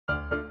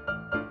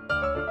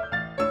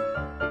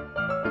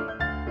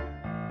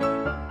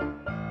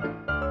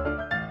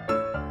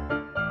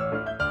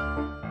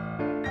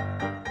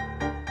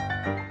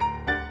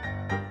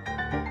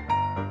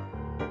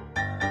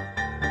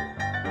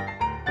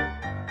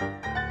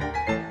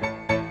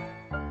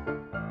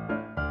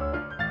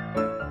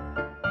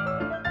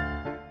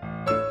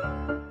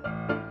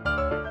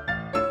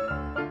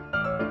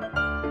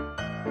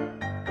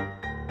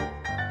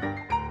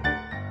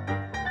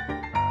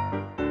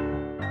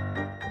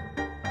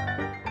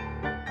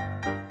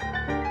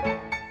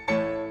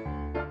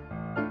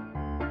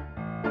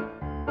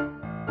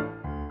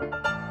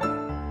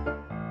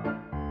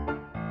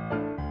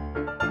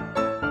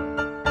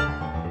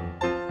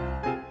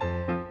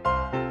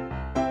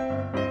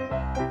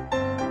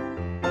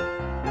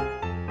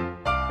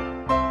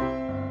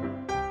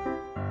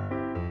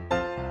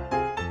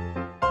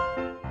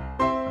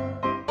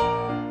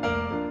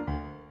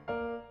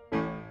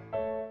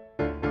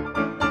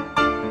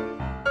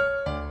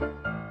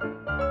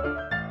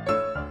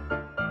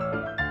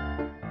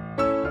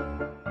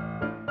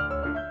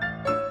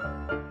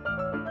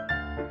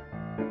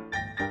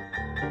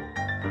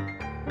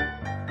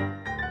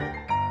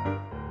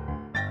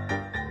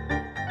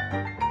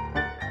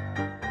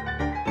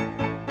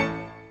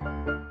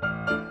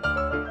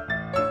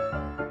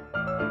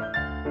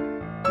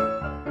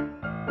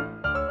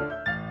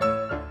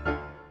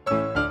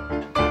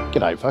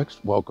G'day folks,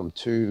 welcome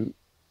to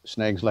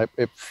Snag's Lap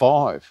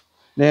EP5.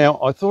 Now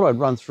I thought I'd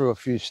run through a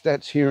few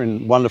stats here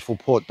in wonderful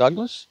Port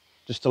Douglas,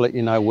 just to let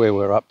you know where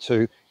we're up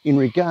to in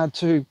regard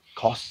to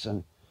costs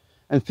and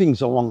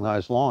things along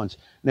those lines.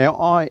 Now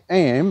I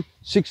am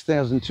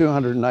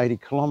 6,280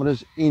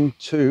 kilometres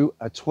into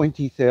a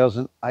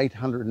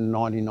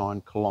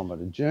 20,899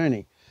 kilometre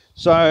journey.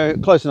 So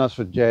close enough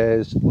for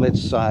jazz.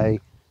 Let's say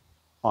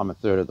I'm a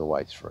third of the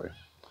way through.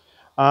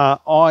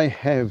 I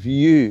have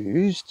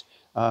used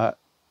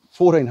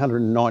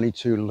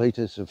 1,492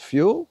 litres of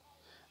fuel,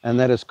 and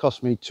that has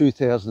cost me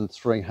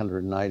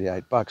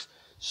 2,388 bucks.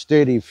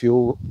 Steady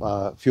fuel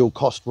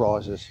cost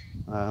rises.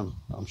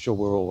 I'm sure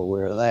we're all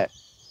aware of that.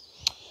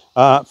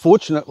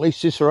 Fortunately,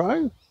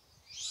 Cicero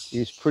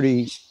is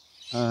pretty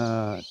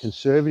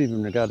conservative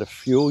in regard to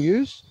fuel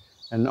use,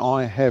 and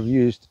I have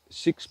used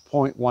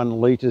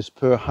 6.1 litres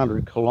per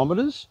 100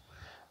 kilometres,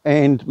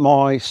 and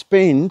my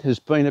spend has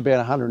been about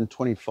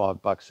 125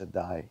 bucks a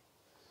day.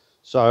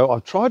 So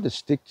I've tried to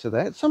stick to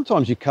that.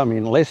 Sometimes you come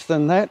in less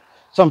than that.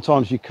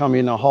 Sometimes you come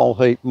in a whole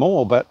heap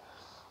more, but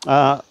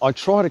I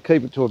try to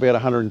keep it to about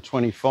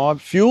 125.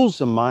 Fuel's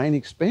the main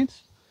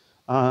expense.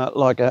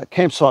 Like a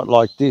campsite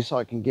like this,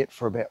 I can get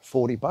for about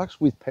 40 bucks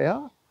with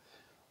power.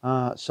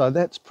 So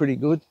that's pretty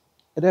good.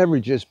 It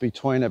averages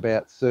between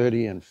about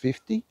 30 and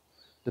 50,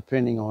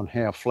 depending on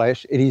how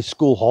flash. It is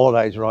school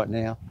holidays right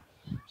now,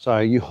 so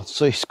you'll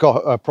see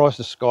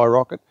prices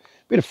skyrocket.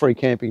 Bit of free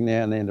camping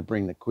now and then to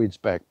bring the quids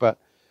back, but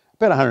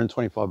about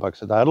 125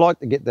 bucks a day. I'd like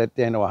to get that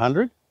down to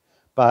 100,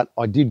 but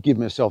I did give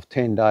myself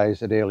 10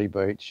 days at Early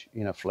Beach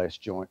in a flash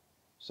joint,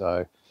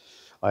 so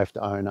I have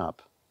to own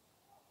up.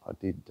 I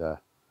did go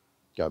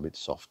a bit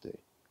soft there.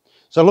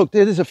 So look,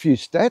 there's a few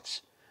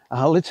stats.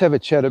 Let's have a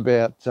chat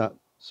about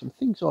some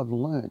things I've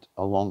learned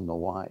along the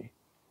way.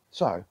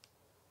 So,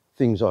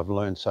 things I've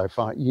learned so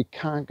far. You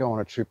can't go on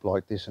a trip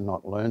like this and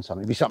not learn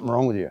something. There'll be something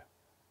wrong with you.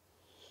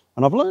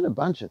 And I've learned a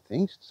bunch of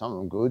things, some of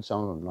them good,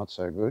 some of them not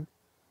so good.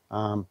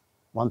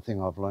 One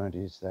thing I've learned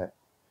is that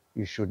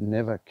you should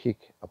never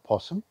kick a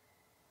possum.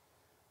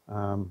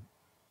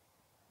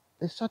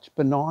 They're such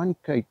benign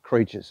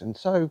creatures and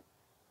so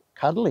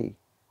cuddly.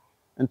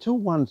 Until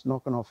one's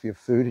knocking off your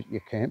food at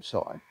your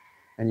campsite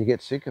and you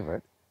get sick of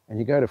it and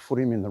you go to foot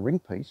him in the ring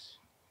piece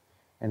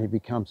and he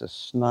becomes a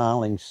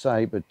snarling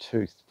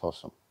saber-toothed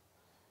possum.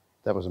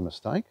 That was a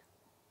mistake.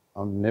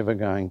 I'm never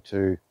going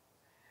to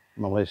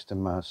molest a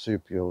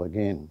marsupial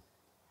again.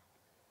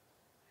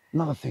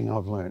 Another thing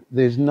I've learned,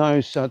 there's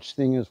no such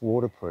thing as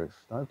waterproof.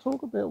 Don't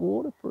talk about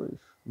waterproof.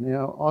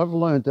 Now, I've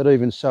learned that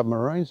even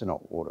submarines are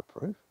not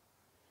waterproof.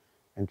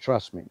 And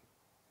trust me,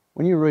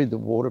 when you read the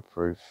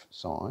waterproof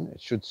sign, it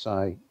should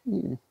say,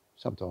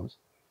 sometimes,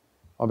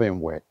 I've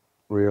been wet,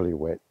 really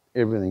wet.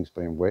 Everything's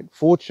been wet.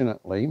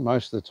 Fortunately,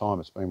 most of the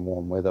time it's been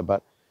warm weather,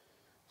 but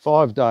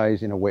 5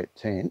 days in a wet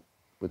tent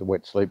with a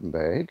wet sleeping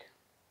bag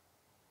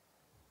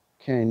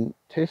can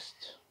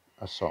test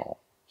a soul.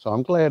 So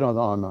I'm glad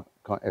I'm,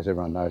 as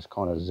everyone knows,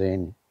 kind of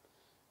zen,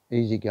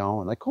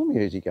 easygoing. They call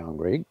me easygoing,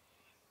 Greg.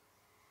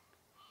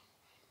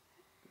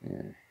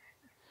 Yeah.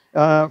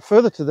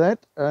 Further to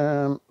that,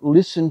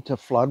 listen to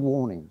flood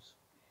warnings.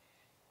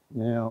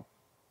 Now,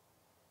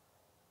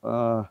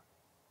 only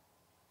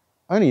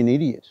an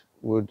idiot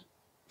would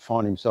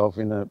find himself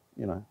in a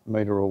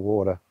metre of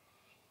water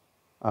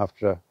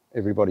after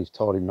everybody's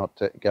told him not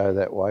to go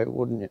that way,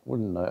 wouldn't it?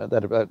 Wouldn't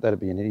that'd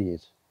be an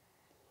idiot.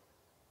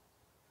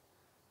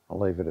 I'll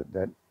leave it at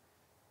that.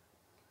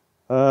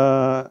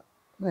 Now,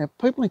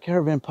 people in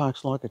caravan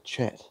parks like a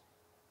chat.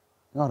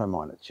 I don't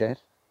mind a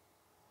chat.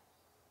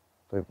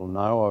 People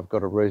know I've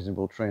got a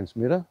reasonable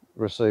transmitter.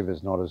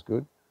 Receiver's not as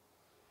good.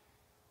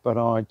 But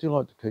I do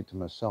like to keep to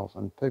myself,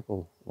 and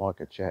people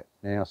like a chat.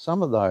 Now,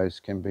 some of those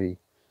can be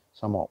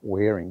somewhat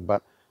wearing,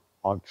 but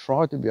I've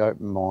tried to be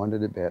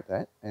open-minded about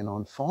that, and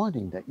I'm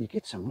finding that you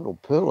get some little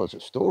pearlers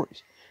of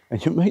stories,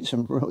 and you meet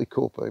some really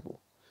cool people.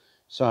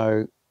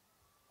 So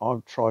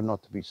I've tried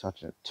not to be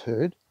such a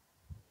turd.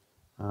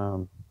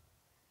 I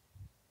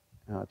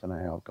don't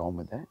know how I've gone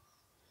with that.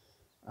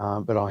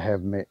 But I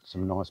have met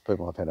some nice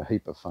people. I've had a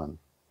heap of fun.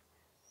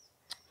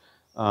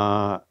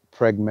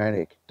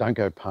 Pragmatic. Don't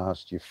go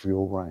past your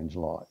fuel range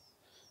light.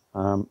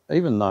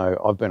 Even though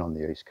I've been on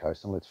the East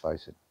Coast, and let's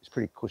face it, it's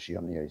pretty cushy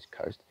on the East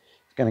Coast.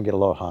 It's going to get a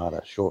lot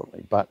harder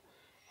shortly. But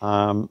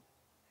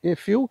yeah,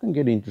 fuel can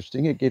get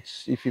interesting.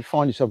 If you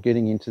find yourself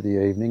getting into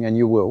the evening, and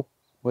you will,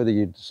 whether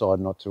you decide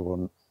not to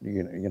or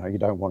you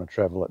don't want to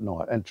travel at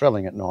night. And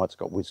travelling at night's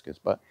got whiskers,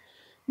 but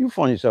you'll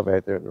find yourself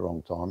out there at the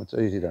wrong time. It's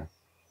easy to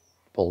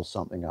pull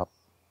something up.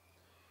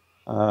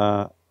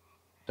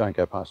 Don't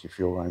go past your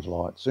fuel range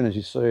light. As soon as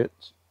you see it,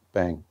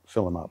 bang,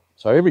 fill them up.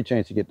 So every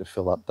chance you get to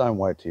fill up, don't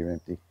wait till you're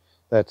empty.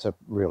 That's a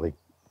really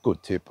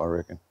good tip, I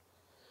reckon.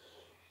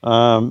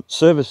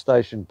 Service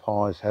station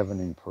pies haven't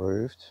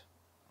improved.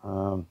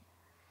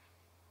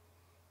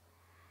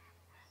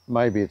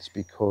 Maybe it's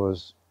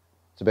because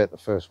it's about the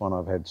first one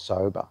I've had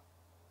sober.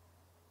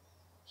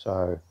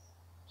 So,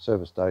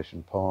 service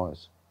station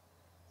pies.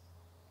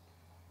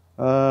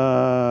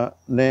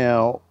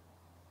 Now,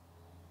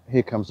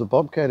 here comes the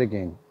bobcat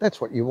again.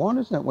 That's what you want,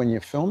 isn't it, when you're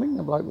filming,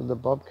 the bloke with the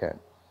bobcat?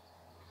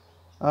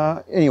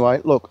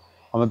 Anyway, look,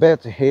 I'm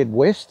about to head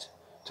west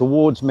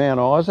towards Mount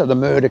Isa, the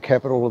murder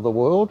capital of the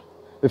world.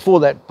 Before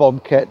that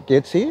bobcat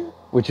gets here,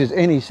 which is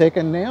any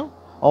second now,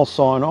 I'll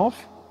sign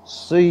off.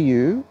 See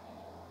you,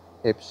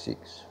 EP6.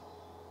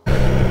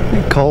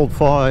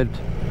 Coal-fired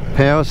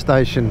power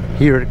station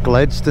here at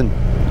Gladstone.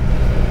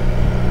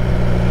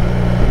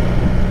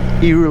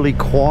 Eerily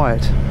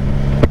quiet.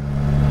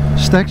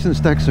 Stacks and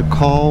stacks of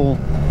coal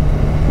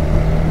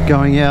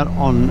going out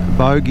on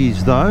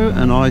bogies though,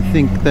 and I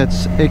think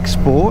that's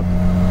export.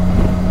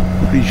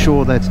 Pretty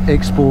sure that's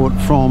export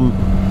from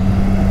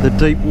the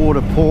deep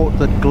water port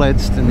that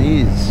Gladstone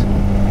is.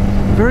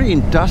 Very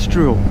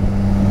industrial.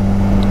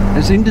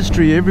 There's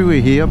industry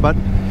everywhere here, but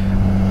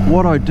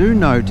what I do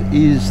note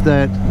is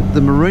that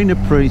the Marina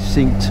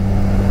Precinct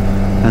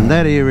and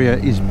that area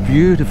is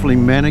beautifully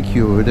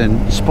manicured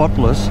and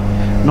spotless.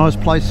 Nice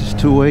places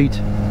to eat,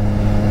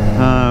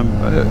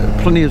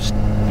 plenty of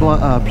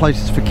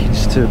places for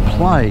kids to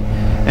play,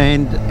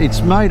 and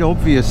it's made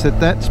obvious that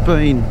that's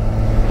been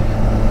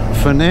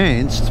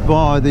financed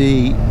by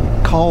the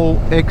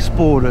coal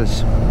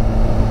exporters.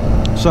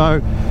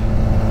 So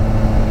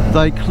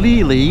they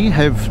clearly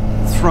have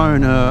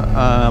thrown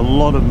a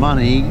lot of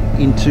money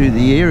into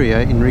the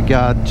area in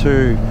regard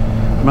to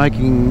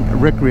making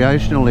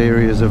recreational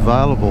areas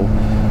available.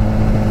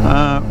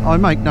 I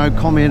make no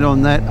comment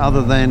on that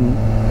other than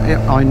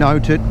I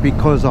note it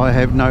because I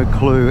have no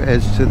clue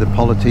as to the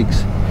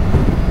politics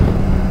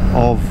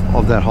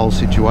of that whole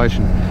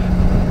situation,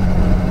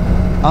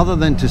 other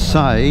than to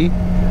say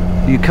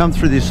you come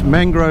through this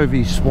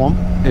mangrovey swamp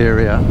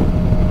area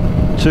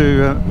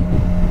to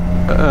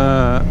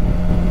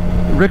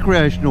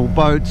recreational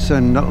boats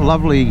and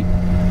lovely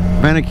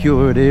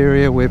manicured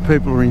area where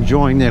people are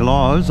enjoying their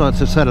lives.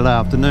 It's a Saturday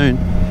afternoon,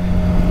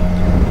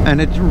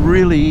 and it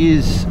really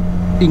is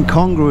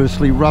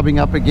incongruously rubbing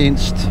up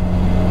against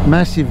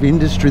massive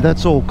industry.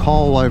 That's all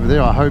coal over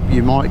there. I hope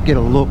you might get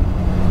a look.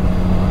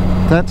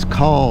 That's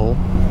coal,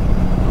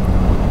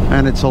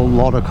 and it's a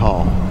lot of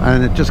coal,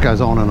 and it just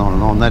goes on and on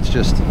and on. That's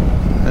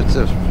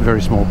a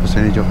very small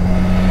percentage of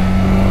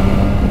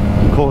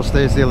it. Of course,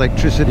 there's the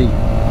electricity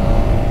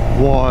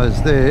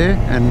wires there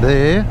and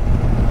there,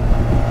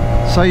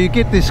 so you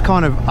get this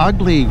kind of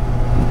ugly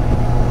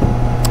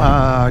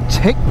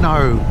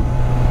techno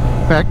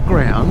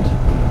background.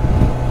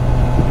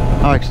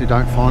 I actually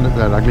don't find it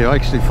that ugly. I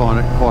actually find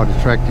it quite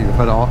attractive,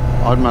 but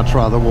I'd much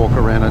rather walk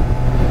around it.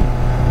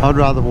 I'd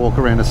rather walk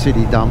around a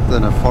city dump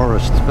than a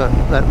forest, but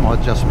that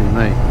might just be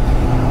me.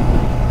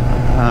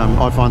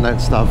 I find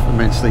that stuff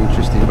immensely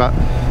interesting, but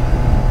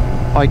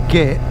I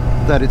get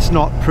that it's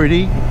not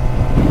pretty,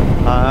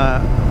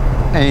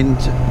 and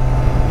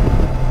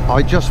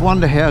I just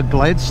wonder how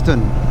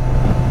Gladstone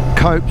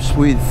copes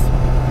with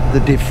the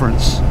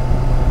difference.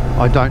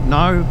 I don't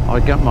know. I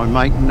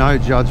make no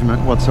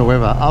judgment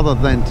whatsoever, other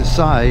than to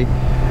say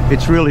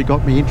it's really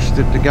got me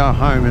interested to go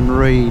home and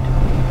read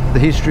the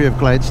history of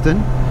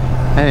Gladstone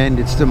and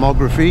its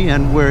demography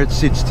and where it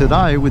sits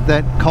today, with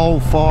that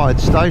coal-fired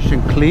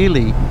station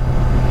clearly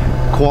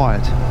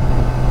quiet.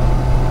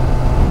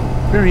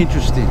 Very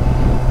interesting.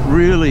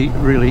 Really,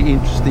 really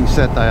interesting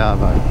Saturday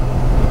arvo.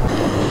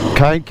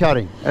 Cane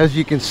cutting. As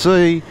you can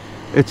see,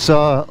 it's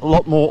a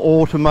lot more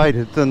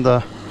automated than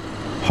the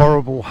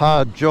horrible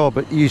hard job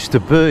it used to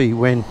be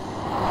when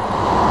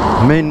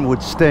men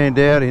would stand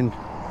out in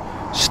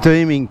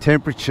steaming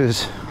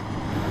temperatures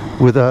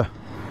with a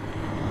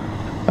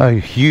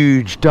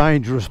huge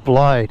dangerous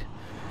blade.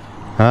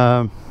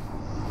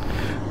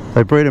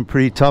 They breed them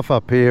pretty tough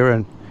up here,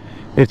 and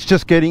it's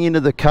just getting into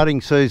the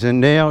cutting season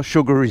now.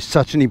 Sugar is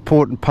such an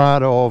important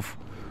part of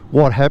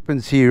what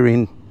happens here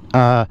in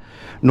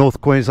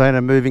North Queensland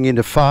and moving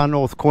into far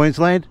North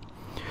Queensland,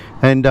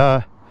 and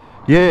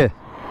yeah,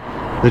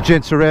 the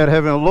gents are out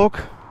having a look.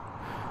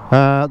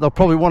 They'll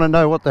probably want to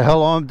know what the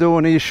hell I'm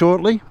doing here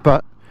shortly,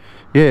 but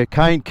yeah,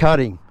 cane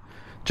cutting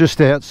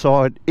just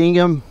outside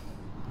Ingham,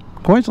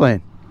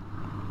 Queensland.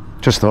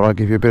 Just thought I'd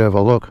give you a bit of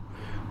a look.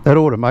 That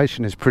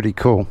automation is pretty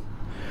cool.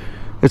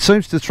 It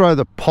seems to throw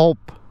the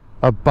pulp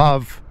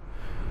above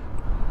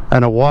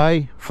and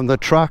away from the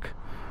truck.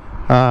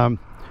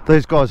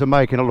 These guys are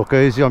making it look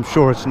easy. I'm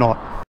sure it's not.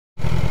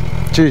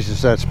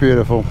 Jesus, that's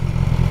beautiful.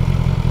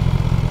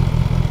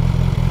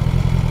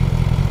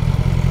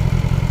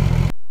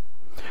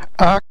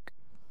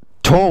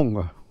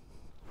 Tongue.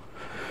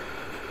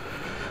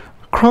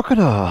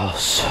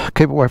 Crocodiles.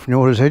 Keep away from the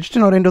water's edge. Do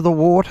not enter the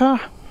water.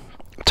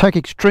 Take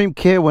extreme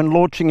care when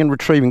launching and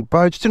retrieving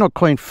boats. Do not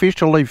clean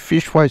fish or leave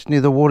fish waste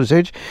near the water's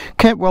edge.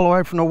 Camp well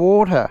away from the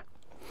water.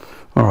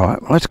 Alright,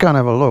 let's go and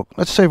have a look.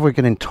 Let's see if we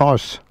can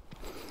entice.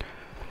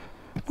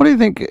 What do you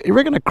think? You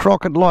reckon a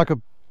croc would like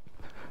a,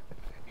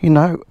 you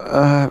know,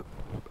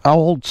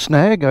 old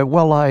snag, a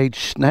well-aged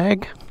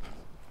snag?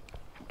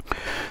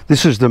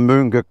 This is the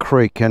Moonga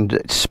Creek, and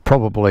it's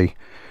probably,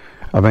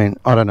 I mean,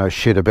 I don't know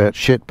shit about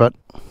shit, but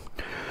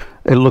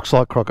it looks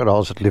like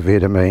crocodiles that live here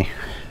to me.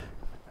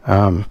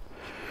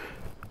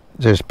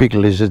 there's big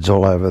lizards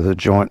all over the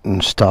joint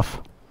and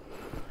stuff,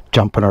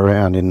 jumping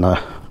around in the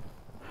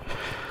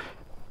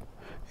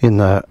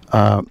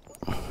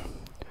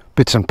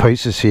bits and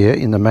pieces here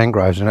in the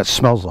mangroves, and it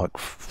smells like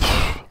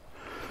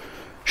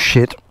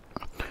shit.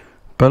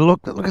 But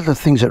look at the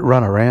things that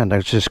run around.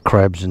 It's just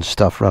crabs and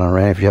stuff running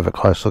around. If you have a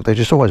close look, they're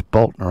just always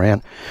bolting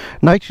around.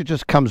 Nature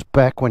just comes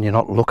back when you're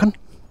not looking.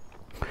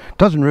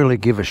 Doesn't really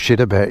give a shit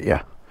about you.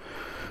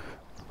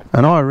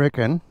 And I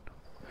reckon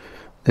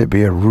there'd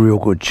be a real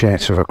good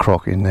chance of a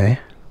croc in there.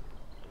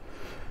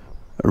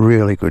 A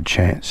really good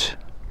chance.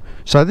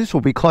 So this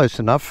will be close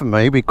enough for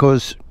me,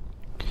 because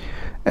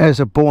as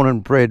a born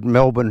and bred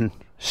Melbourne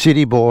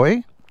city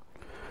boy,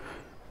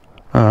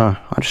 I'm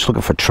just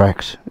looking for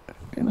tracks.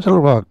 Does it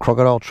look like a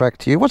crocodile track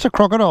to you? What's a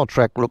crocodile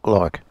track look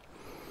like?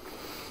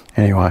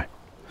 Anyway,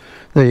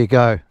 there you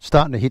go.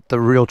 Starting to hit the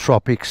real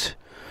tropics.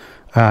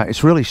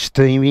 It's really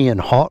steamy and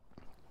hot.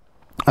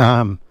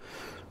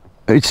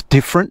 It's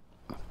different,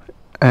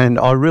 and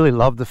I really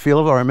love the feel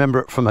of it. I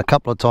remember it from a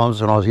couple of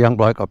times when I was a young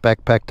bloke. I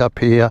backpacked up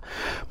here.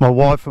 My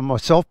wife and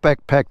myself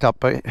backpacked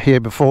up here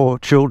before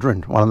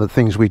children. One of the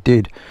things we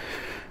did.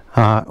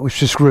 It was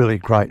just really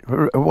great.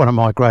 One of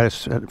my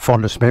greatest,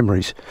 fondest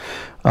memories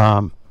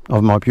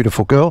of my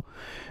beautiful girl.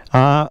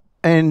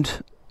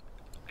 And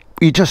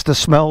just the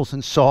smells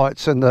and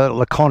sights and the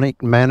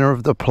laconic manner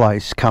of the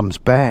place comes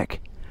back.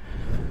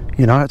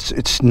 You know,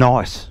 it's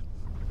nice.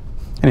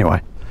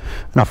 Anyway,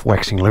 enough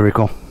waxing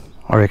lyrical.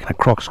 I reckon a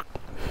croc's...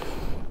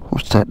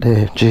 What's that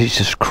there?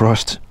 Jesus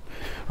Christ.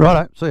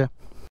 Righto, see ya.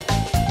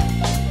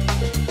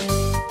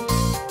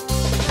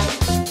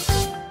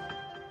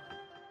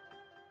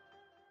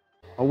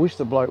 I wish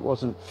the bloke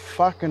wasn't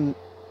fucking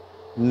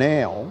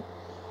now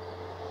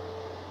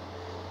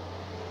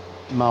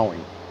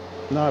mowing.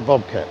 No,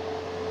 bobcat.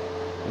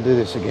 I'll do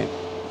this again.